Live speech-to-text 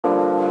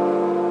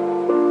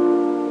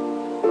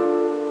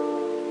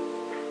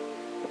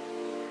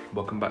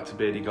welcome back to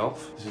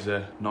BeardyGolf. This is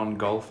a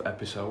non-golf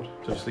episode.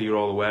 So obviously you're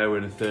all aware we're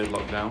in a third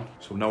lockdown,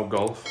 so no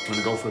golf. I'm going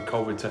to go for a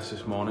COVID test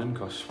this morning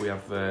because we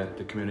have the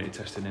community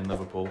testing in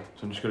Liverpool.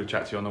 So I'm just going to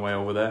chat to you on the way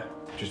over there,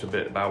 just a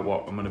bit about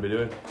what I'm going to be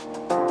doing.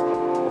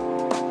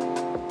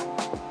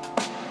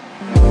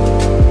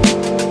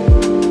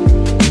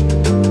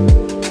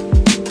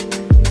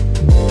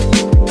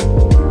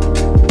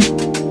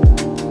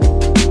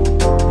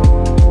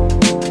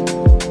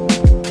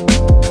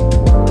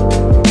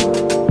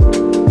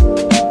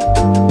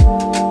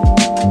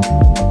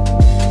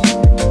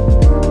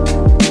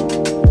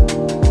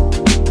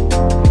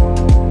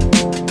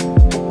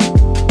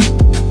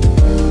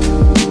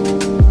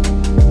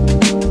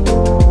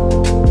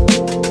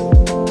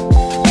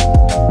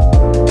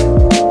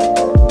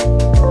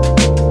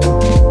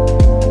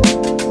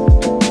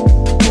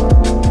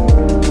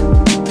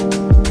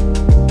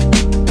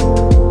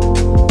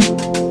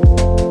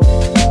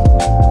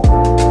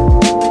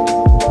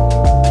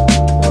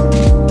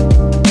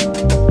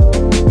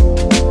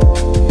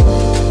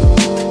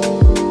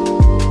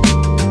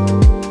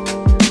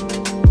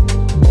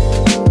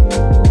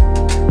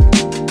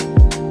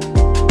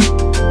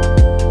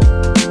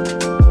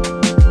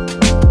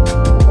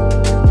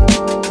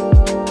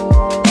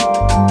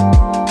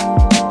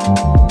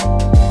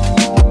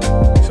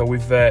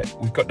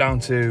 We've got down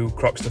to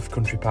Croxteth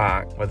Country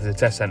Park, where there's a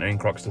test centre in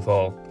Croxteth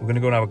Hall. We're going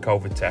to go and have a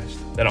COVID test.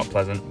 They're not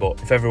pleasant,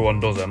 but if everyone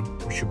does them,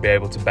 we should be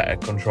able to better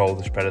control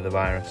the spread of the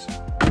virus.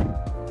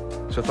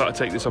 So I thought I'd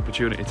take this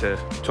opportunity to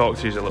talk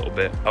to you a little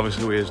bit.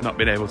 Obviously we've not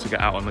been able to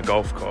get out on the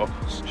golf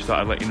course. Just thought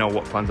I'd let you know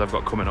what plans I've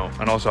got coming up.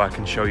 And also I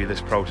can show you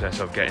this process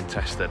of getting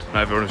tested.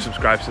 Not everyone who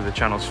subscribes to the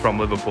channel's from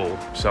Liverpool,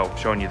 so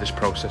showing you this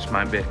process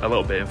might be a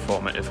little bit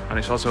informative. And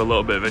it's also a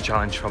little bit of a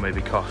challenge for me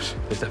because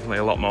there's definitely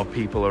a lot more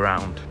people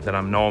around than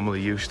I'm normally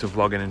used to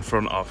vlogging in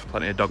front of.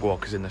 Plenty of dog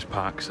walkers in this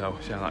park, so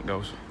see how that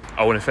goes.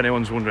 Oh, and if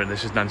anyone's wondering,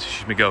 this is Nancy,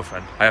 she's my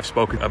girlfriend. I have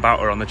spoken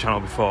about her on the channel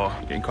before,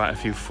 getting quite a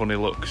few funny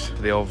looks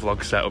for the old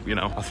vlog setup, you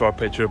know. I'll throw a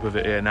picture up of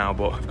it here now,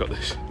 but I've got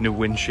this new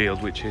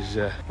windshield, which is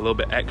a little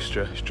bit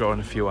extra. It's drawing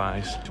a few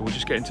eyes. So we're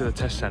just getting to the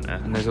test centre,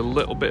 and there's a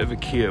little bit of a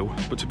queue.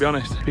 But to be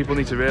honest, people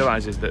need to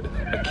realise is that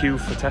a queue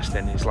for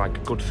testing is like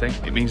a good thing.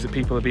 It means that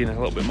people are being a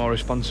little bit more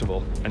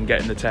responsible and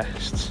getting the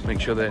tests, make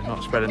sure they're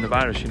not spreading the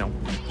virus, you know.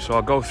 So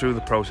I'll go through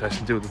the process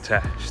and do the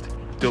test.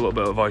 Do a little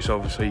bit of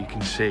voiceover so you can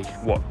see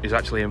what is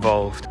actually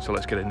involved. So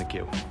let's get in the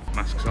queue.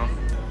 Masks on.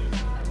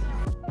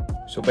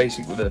 So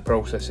basically the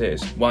process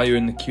is, while you're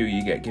in the queue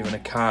you get given a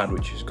card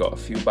which has got a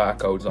few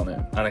barcodes on it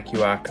and a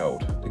QR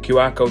code. The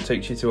QR code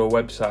takes you to a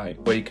website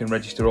where you can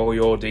register all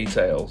your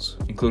details,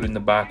 including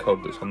the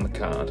barcode that's on the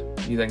card.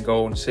 You then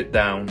go and sit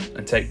down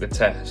and take the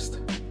test.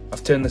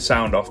 I've turned the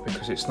sound off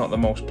because it's not the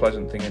most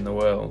pleasant thing in the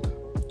world.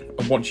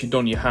 And once you're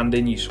done, you hand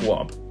in your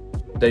swab.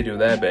 They do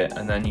their bit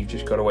and then you've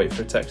just got to wait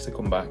for a text to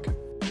come back.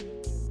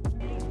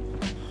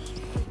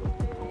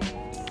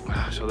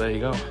 So there you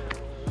go.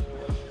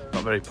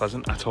 Not very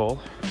pleasant at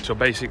all. So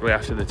basically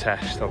after the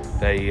test,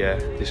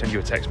 they send you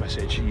a text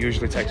message. It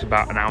usually takes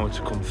about an hour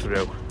to come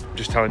through.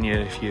 Just telling you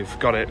if you've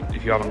got it,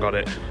 if you haven't got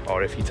it,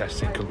 or if your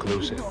test's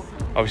inconclusive.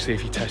 Obviously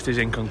if your test is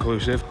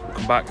inconclusive,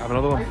 come back, have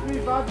another one.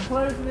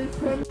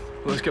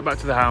 Let's get back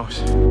to the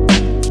house.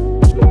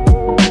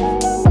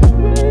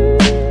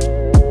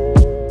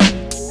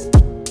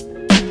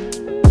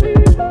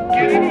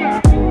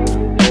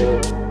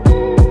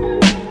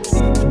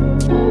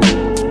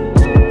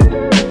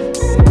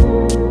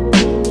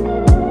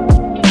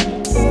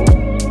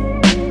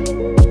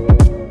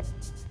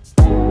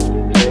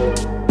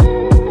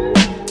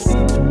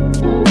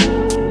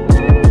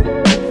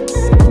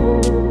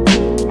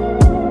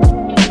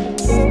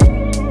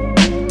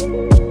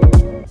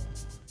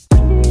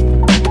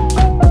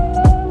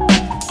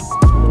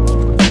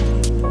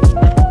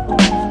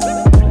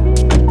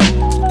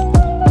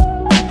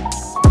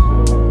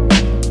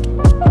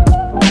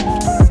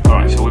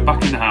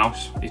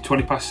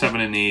 It's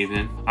 7:20 in the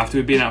evening. After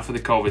we'd been out for the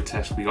COVID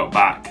test, we got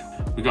back.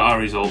 We got our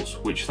results,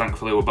 which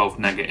thankfully were both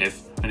negative,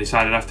 and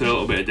decided after a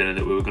little bit of dinner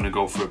that we were going to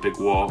go for a big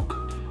walk.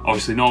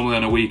 Obviously, normally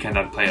on a weekend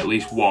I'd play at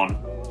least 1,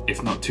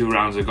 if not 2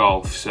 rounds of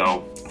golf,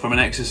 so from an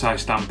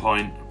exercise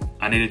standpoint,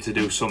 I needed to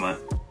do something,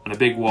 and a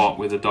big walk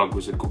with a dog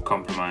was a good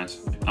compromise.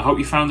 I hope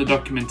you found the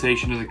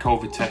documentation of the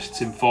COVID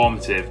tests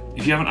informative.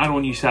 If you haven't had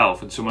one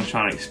yourself and someone's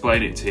trying to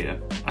explain it to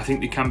you, I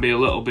think they can be a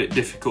little bit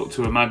difficult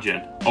to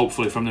imagine.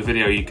 Hopefully from the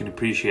video you can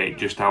appreciate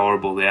just how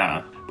horrible they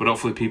are, but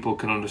hopefully people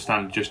can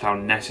understand just how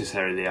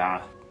necessary they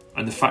are.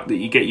 And the fact that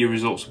you get your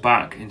results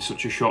back in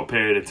such a short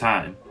period of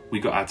time, we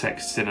got our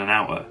texts in an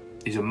hour,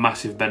 is a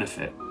massive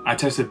benefit. I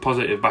tested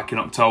positive back in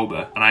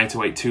October and I had to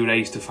wait 2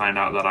 days to find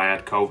out that I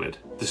had COVID.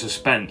 The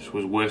suspense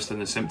was worse than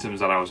the symptoms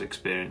that I was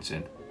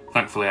experiencing.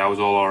 Thankfully I was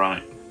all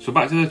alright. So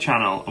back to the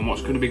channel and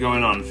what's going to be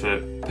going on for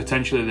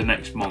potentially the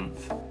next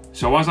month.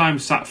 So as I'm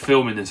sat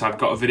filming this, I've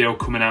got a video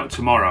coming out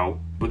tomorrow,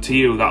 but to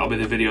you that'll be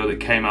the video that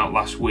came out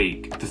last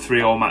week, the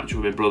 3-all match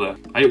with my brother.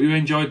 I hope you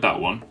enjoyed that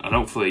one, and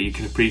hopefully you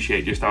can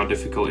appreciate just how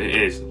difficult it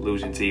is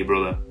losing to your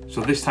brother.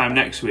 So this time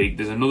next week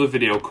there's another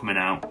video coming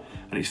out,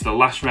 and it's the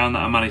last round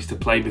that I managed to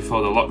play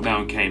before the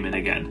lockdown came in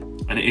again.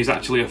 And it is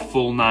actually a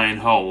full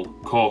 9-hole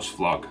course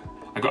vlog.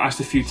 I got asked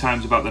a few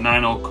times about the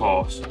 9-hole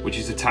course, which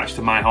is attached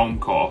to my home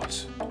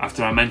course,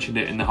 after I mentioned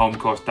it in the Home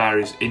Course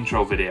Diaries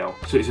intro video.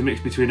 So it's a mix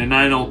between a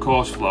 9-hole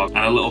course vlog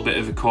and a little bit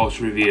of a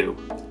course review.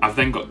 I've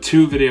then got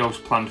 2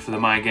 videos planned for the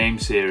My Game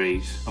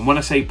series, and when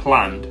I say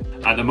planned,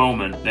 at the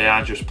moment they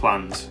are just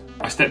plans.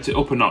 I stepped it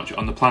up a notch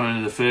on the planning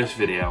of the first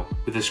video,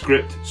 with a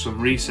script,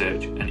 some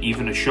research and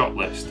even a shot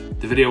list.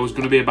 The video was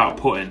going to be about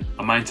putting,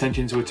 and my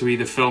intentions were to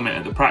either film it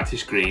at the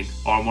practice green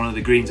or on one of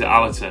the greens at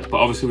Allerton, but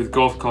obviously with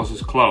golf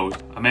courses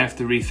closed, I may have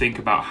to rethink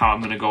about how I'm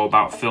going to go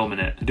about filming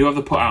it. I do have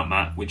the put out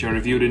mat, which I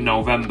reviewed in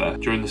November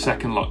during the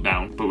second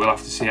lockdown, but we'll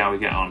have to see how we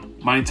get on.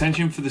 My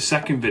intention for the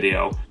second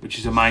video, which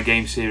is a My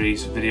Game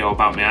series video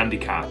about my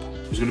handicap,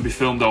 was going to be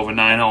filmed over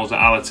 9 holes at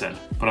Allerton,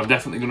 but I'm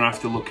definitely going to have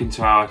to look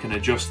into how I can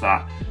adjust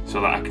that so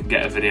that I can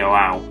get a video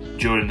out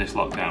during this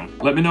lockdown.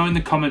 Let me know in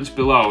the comments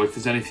below if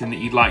there's anything that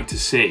you'd like to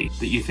see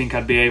that you think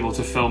I'd be able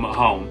to film at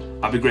home.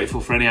 I'd be grateful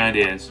for any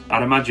ideas.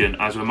 I'd imagine,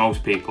 as with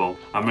most people,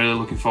 I'm really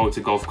looking forward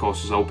to golf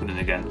courses opening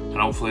again,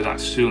 and hopefully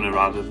that's sooner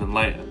rather than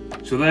later.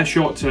 So they're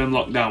short-term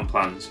lockdown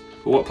plans.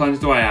 But what plans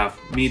do I have,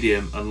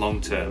 medium and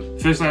long term?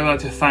 Firstly, I'd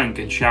like to thank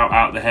and shout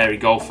out the Hairy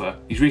Golfer.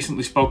 He's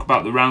recently spoke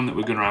about the round that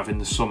we're going to have in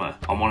the summer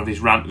on one of his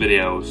rant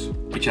videos,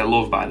 which I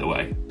love, by the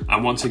way.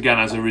 And once again,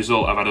 as a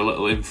result, I've had a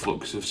little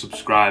influx of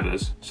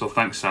subscribers, so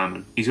thanks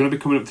Simon. He's going to be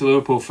coming up to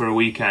Liverpool for a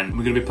weekend.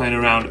 We're going to be playing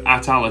around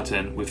at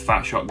Allerton with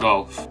Fat Shot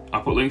Golf.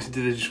 I'll put links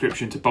into the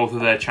description to both of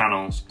their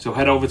channels, so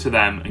head over to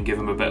them and give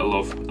them a bit of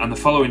love. And the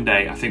following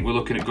day, I think we're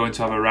looking at going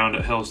to have a round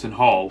at Hurlstone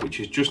Hall, which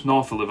is just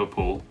north of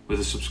Liverpool, with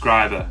a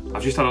subscriber.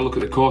 I've just had a look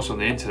at the course on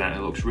the internet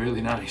and it looks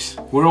really nice.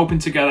 We're hoping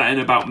to get that in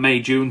about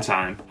May-June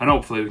time, and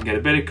hopefully we can get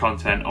a bit of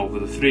content over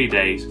the 3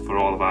 days for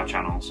all of our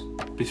channels.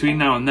 Between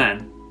now and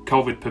then,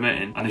 COVID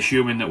permitting, and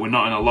assuming that we're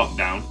not in a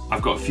lockdown,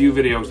 I've got a few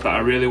videos that I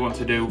really want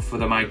to do for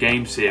the My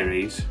Game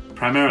series,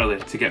 primarily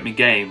to get me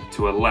game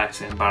to a less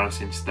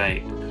embarrassing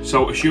state.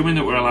 So assuming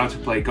that we're allowed to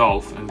play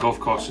golf and golf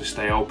courses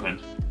stay open,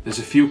 there's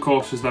a few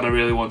courses that I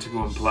really want to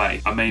go and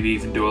play, and maybe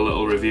even do a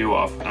little review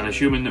of, and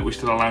assuming that we're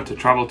still allowed to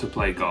travel to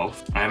play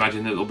golf, I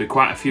imagine that there'll be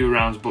quite a few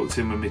rounds booked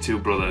in with my 2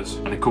 brothers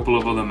and a couple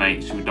of other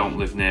mates who don't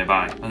live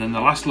nearby. And then the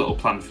last little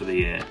plan for the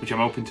year, which I'm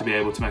hoping to be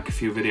able to make a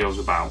few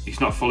videos about, it's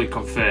not fully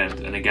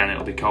confirmed, and again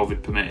it'll be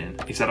COVID permitting,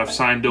 is that I've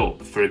signed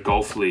up for a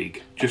golf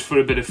league, just for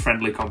a bit of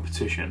friendly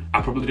competition.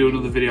 I'll probably do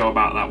another video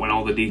about that when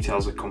all the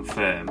details are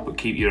confirmed, but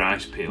keep your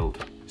eyes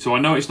peeled. So I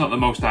know it's not the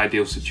most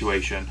ideal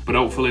situation, but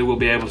hopefully we'll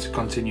be able to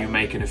continue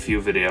making a few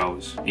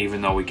videos,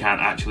 even though we can't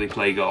actually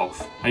play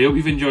golf. I hope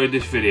you've enjoyed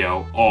this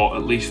video, or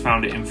at least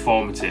found it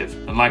informative.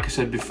 And like I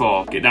said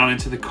before, get down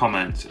into the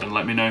comments and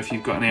let me know if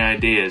you've got any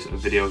ideas of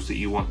videos that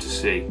you want to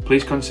see.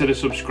 Please consider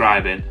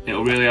subscribing,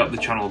 it'll really help the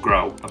channel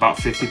grow. About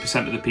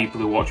 50% of the people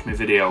who watch my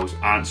videos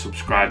aren't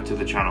subscribed to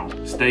the channel.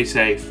 Stay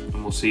safe,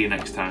 and we'll see you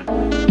next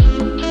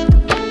time.